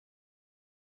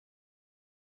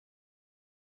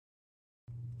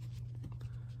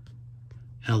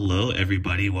Hello,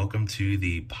 everybody. Welcome to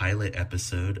the pilot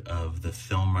episode of the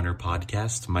FilmRunner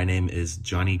podcast. My name is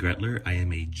Johnny Gretler. I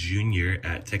am a junior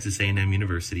at Texas A&M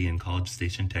University in College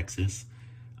Station, Texas.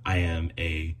 I am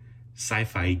a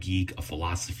sci-fi geek, a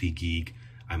philosophy geek.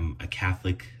 I'm a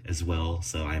Catholic as well,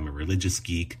 so I'm a religious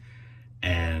geek,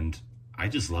 and I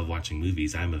just love watching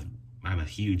movies. I'm a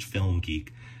huge film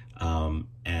geek,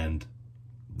 and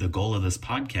the goal of this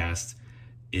podcast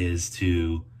is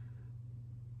to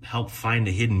help find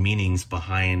the hidden meanings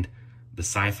behind the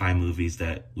sci-fi movies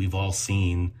that we've all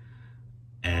seen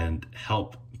and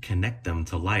help connect them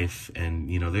to life. And,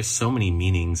 there's so many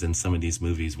meanings in some of these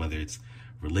movies, whether it's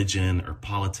religion or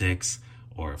politics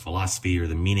or philosophy or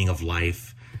the meaning of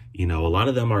life. A lot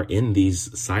of them are in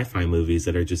these sci-fi movies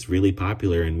that are just really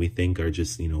popular and we think are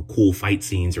just, cool fight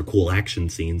scenes or cool action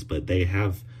scenes, but they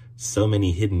have so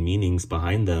many hidden meanings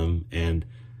behind them. And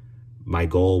my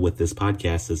goal with this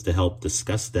podcast is to help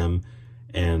discuss them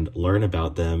and learn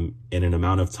about them in an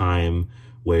amount of time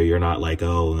where you're not like,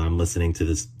 oh, I'm listening to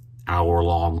this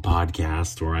hour-long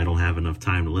podcast or I don't have enough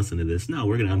time to listen to this. No,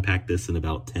 we're going to unpack this in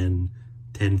about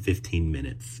 15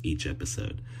 minutes each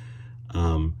episode.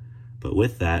 But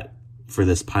with that, for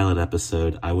this pilot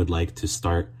episode, I would like to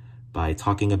start by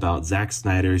talking about Zack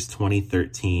Snyder's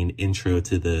 2013 intro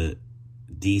to the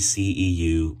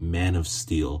DCEU Man of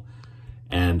Steel.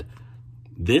 And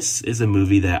this is a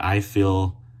movie that I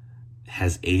feel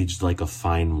has aged like a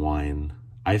fine wine.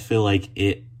 I feel like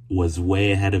it was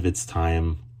way ahead of its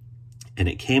time, and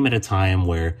it came at a time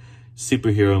where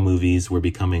superhero movies were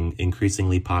becoming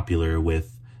increasingly popular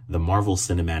with the Marvel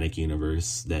Cinematic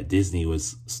Universe that Disney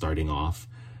was starting off.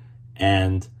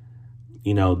 And,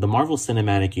 the Marvel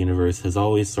Cinematic Universe has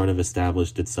always sort of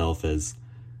established itself as,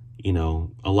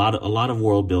 a lot of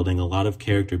world building, a lot of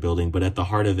character building, but at the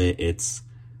heart of it, it's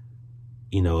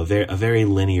a very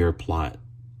linear plot,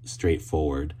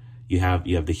 straightforward. You have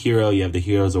the hero, you have the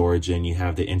hero's origin, you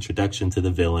have the introduction to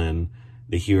the villain.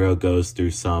 The hero goes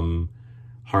through some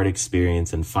hard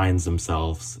experience and finds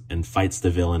themselves and fights the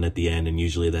villain at the end, and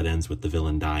usually that ends with the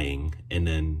villain dying. And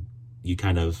then you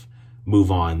kind of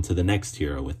move on to the next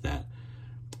hero with that.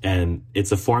 And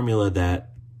it's a formula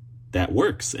that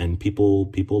works, and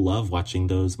people love watching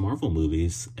those Marvel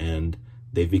movies, and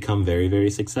they've become very, very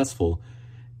successful.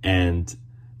 And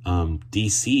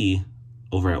DC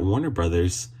over at Warner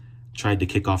Brothers tried to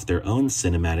kick off their own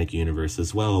cinematic universe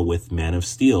as well with Man of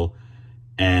Steel.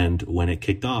 And when it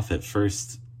kicked off at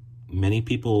first, many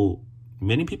people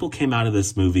came out of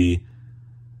this movie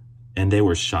and they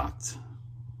were shocked.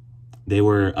 They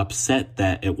were upset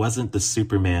that it wasn't the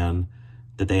Superman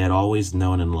that they had always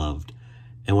known and loved.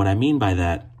 And what I mean by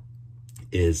that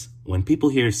is when people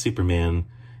hear Superman,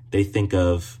 they think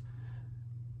of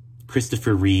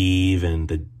Christopher Reeve and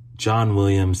the John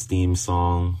Williams theme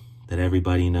song that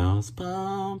everybody knows.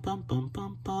 Bum, bum, bum,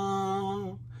 bum,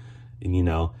 bum. And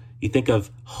you think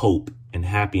of hope and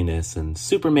happiness, and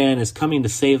Superman is coming to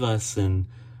save us, and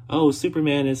oh,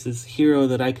 Superman is this hero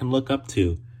that I can look up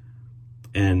to.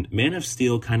 And Man of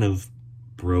Steel kind of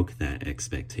broke that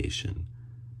expectation.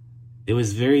 It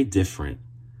was very different.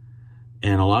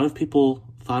 And a lot of people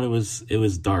thought it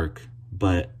was dark,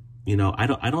 but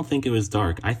I don't think it was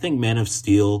dark. I think Man of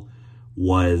Steel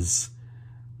was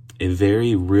a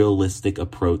very realistic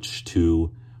approach to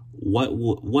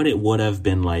what it would have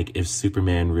been like if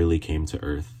Superman really came to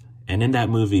Earth. And in that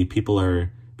movie, people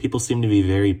seem to be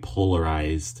very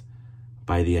polarized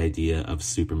by the idea of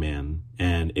Superman.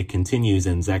 And it continues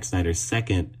in Zack Snyder's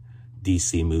second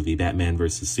DC movie, Batman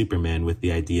vs. Superman, with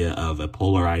the idea of a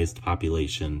polarized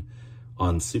population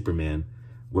on Superman,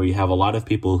 where you have a lot of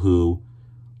people who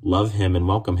love him and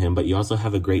welcome him, but you also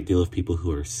have a great deal of people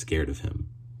who are scared of him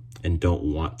and don't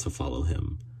want to follow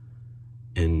him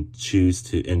and choose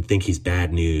to and think he's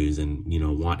bad news and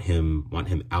want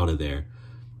him out of there.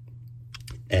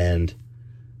 And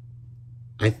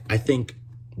I think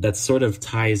that sort of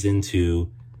ties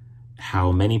into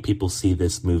how many people see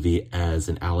this movie as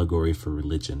an allegory for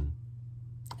religion.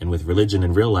 And with religion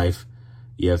in real life,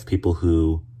 you have people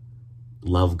who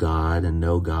love God and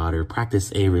know God or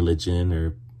practice a religion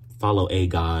or follow a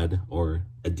God or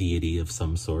a deity of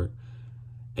some sort.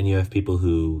 And you have people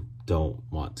who don't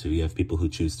want to. You have people who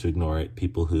choose to ignore it.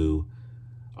 People who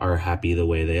are happy the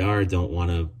way they are, don't want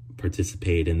to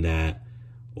participate in that,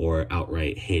 or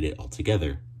outright hate it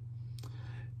altogether.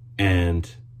 And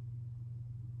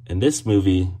in this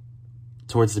movie,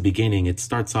 towards the beginning, it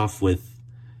starts off with,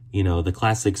 the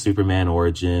classic Superman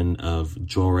origin of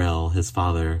Jor-El, his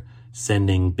father,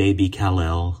 sending baby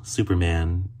Kal-El,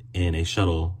 Superman, in a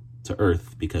shuttle to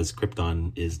Earth because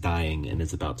Krypton is dying and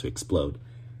is about to explode.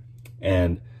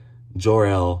 And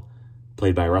Jor-El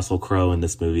played by Russell Crowe in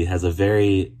this movie, has a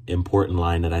very important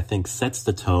line that I think sets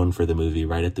the tone for the movie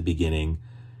right at the beginning.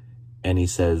 And he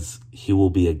says, "He will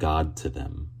be a god to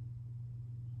them."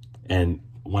 And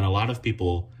when a lot of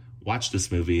people watch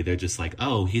this movie, they're just like,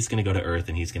 oh, he's going to go to Earth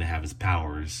and he's going to have his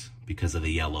powers because of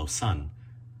the yellow sun,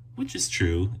 which is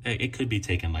true. It could be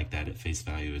taken like that at face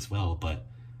value as well, but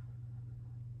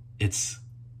it's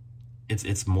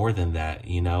more than that,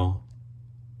 you know.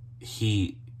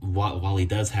 While he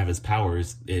does have his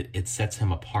powers, it sets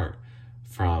him apart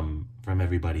from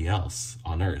everybody else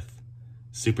on Earth.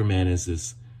 Superman is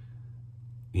this,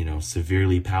 you know,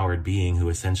 severely powered being who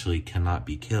essentially cannot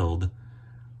be killed,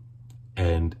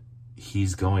 and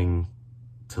he's going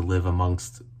to live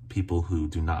amongst people who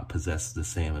do not possess the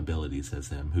same abilities as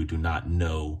him, who do not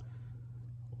know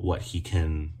what he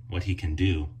can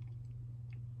do.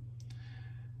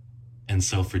 And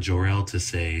so for Jor-El to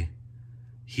say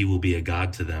he will be a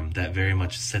god to them, that very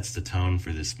much sets the tone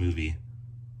for this movie.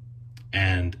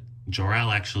 And Jor-El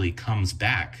actually comes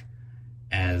back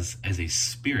as a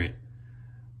spirit,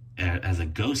 as a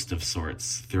ghost of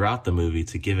sorts throughout the movie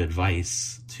to give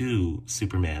advice to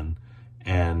Superman.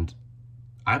 And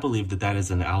I believe that is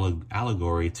an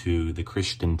allegory to the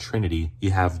Christian Trinity.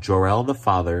 You have Jor-El the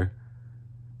Father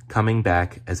coming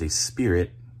back as a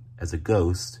spirit, as a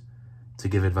ghost, to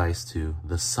give advice to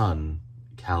the Son,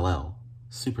 Kal-El,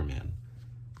 Superman.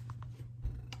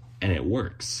 And it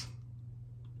works.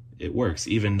 It works,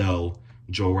 even though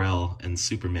Jor-El and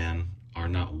Superman are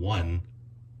not one.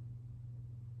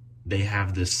 They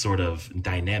have this sort of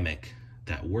dynamic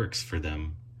that works for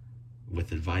them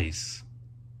with advice.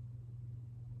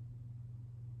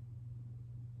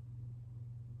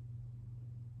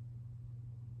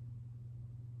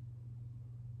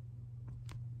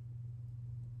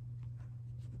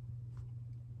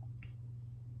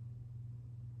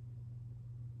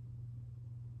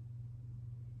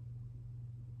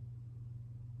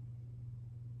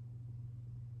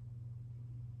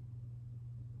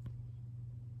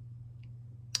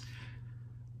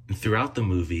 Throughout the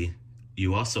movie,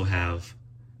 you also have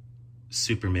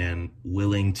Superman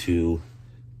willing to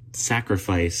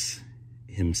sacrifice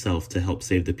himself to help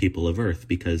save the people of Earth,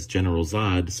 because General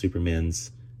Zod,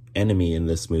 Superman's enemy in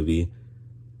this movie,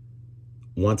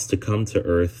 wants to come to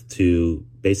Earth to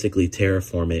basically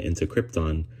terraform it into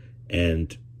Krypton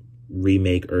and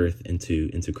remake Earth into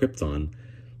Krypton.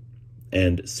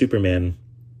 And Superman,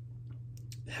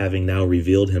 having now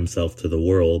revealed himself to the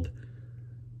world,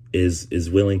 is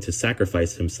willing to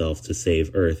sacrifice himself to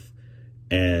save Earth.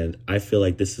 And I feel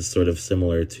like this is sort of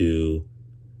similar to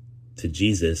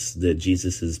Jesus, that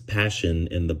Jesus's passion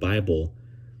in the Bible.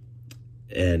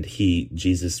 And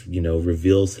Jesus, you know,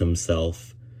 reveals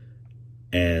himself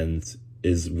and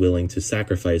is willing to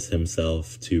sacrifice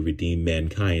himself to redeem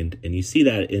mankind. And you see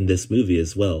that in this movie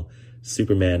as well.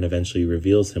 Superman eventually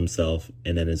reveals himself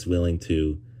and then is willing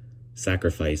to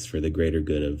sacrifice for the greater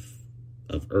good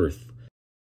of Earth.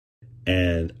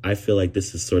 And I feel like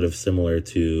this is sort of similar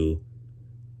to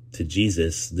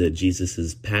Jesus, that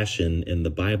Jesus's passion in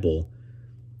the Bible.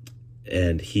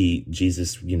 And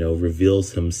Jesus, you know,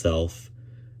 reveals himself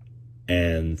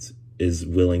and is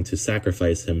willing to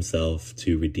sacrifice himself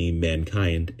to redeem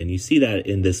mankind. And you see that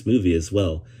in this movie as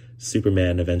well.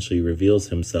 Superman eventually reveals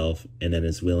himself and then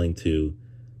is willing to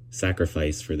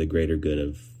sacrifice for the greater good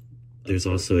of. There's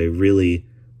also a really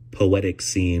poetic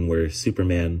scene where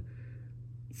Superman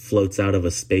floats out of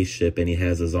a spaceship and he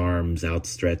has his arms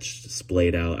outstretched,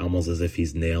 splayed out, almost as if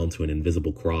he's nailed to an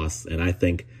invisible cross. And I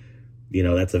think, you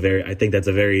know, that's a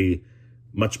very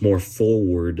much more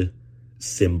forward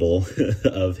symbol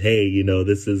of, hey, you know,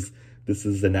 this is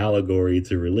an allegory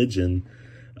to religion.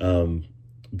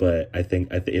 But I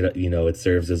think you know, it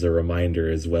serves as a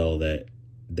reminder as well that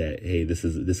hey, this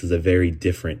is a very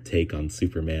different take on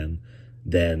Superman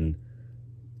than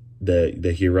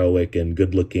the heroic and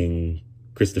good-looking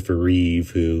Christopher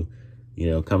Reeve, who, you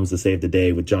know, comes to save the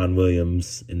day with John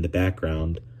Williams in the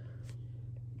background.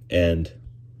 And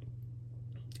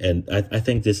I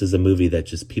think this is a movie that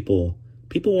just people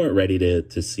weren't ready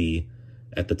to see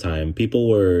at the time. People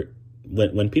were,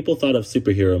 when people thought of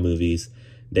superhero movies,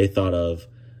 they thought of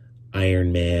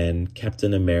Iron Man,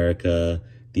 Captain America,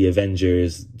 the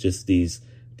Avengers, just these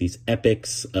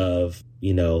epics of,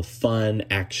 you know, fun,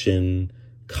 action,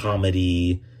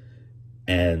 comedy,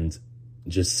 and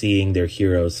just seeing their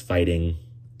heroes fighting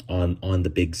on the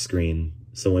big screen.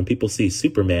 So when people see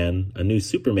Superman, a new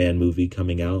Superman movie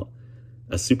coming out,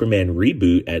 a Superman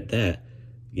reboot at that,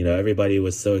 you know, everybody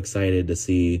was so excited to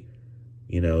see,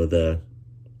 you know, the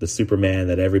Superman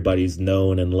that everybody's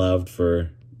known and loved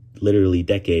for literally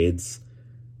decades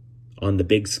on the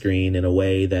big screen in a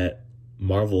way that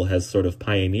Marvel has sort of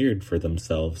pioneered for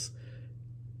themselves.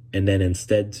 And then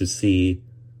instead to see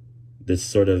this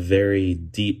sort of very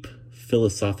deep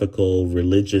philosophical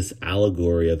religious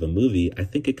allegory of a movie, I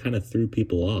think it kind of threw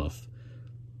people off.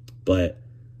 But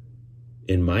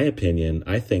in my opinion,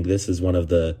 I think this is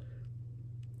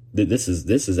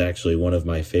this is actually one of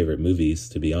my favorite movies,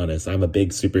 to be honest. I'm a big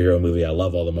superhero movie. I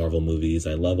love all the Marvel movies.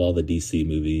 I love all the DC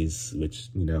movies, which,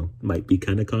 might be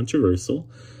kind of controversial,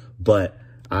 but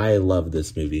I love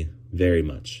this movie very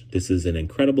much. This is an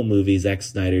incredible movie. Zack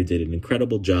Snyder did an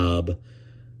incredible job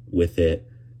with it.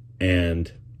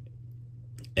 And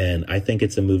I think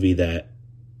it's a movie that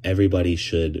everybody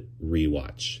should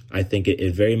rewatch. I think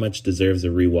it very much deserves a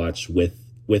rewatch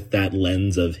with that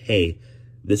lens of, hey,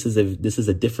 this is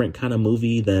a different kind of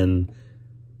movie than,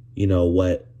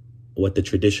 what the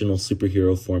traditional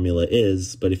superhero formula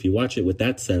is. But if you watch it with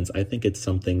that sense, I think it's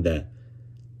something that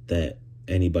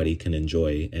anybody can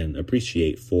enjoy and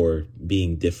appreciate for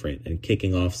being different and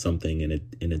kicking off something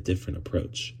in a different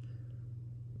approach.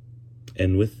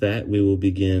 And with that, we will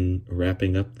begin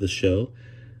wrapping up the show.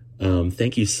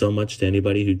 Thank you so much to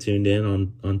anybody who tuned in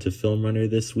onto FilmRunner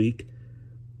this week.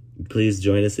 Please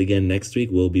join us again next week.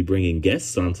 We'll be bringing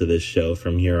guests onto this show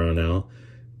from here on out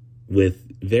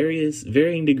with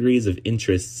varying degrees of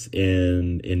interests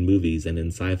in movies and in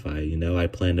sci-fi. I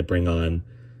plan to bring on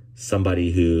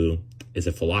somebody who is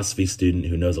a philosophy student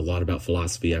who knows a lot about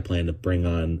philosophy. I plan to bring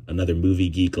on another movie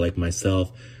geek like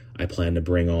myself. I plan to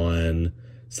bring on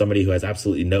somebody who has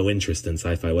absolutely no interest in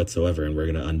sci-fi whatsoever, and we're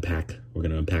going to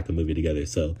unpack a movie together.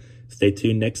 So stay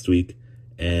tuned next week,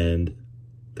 and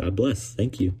God bless.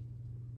 Thank you.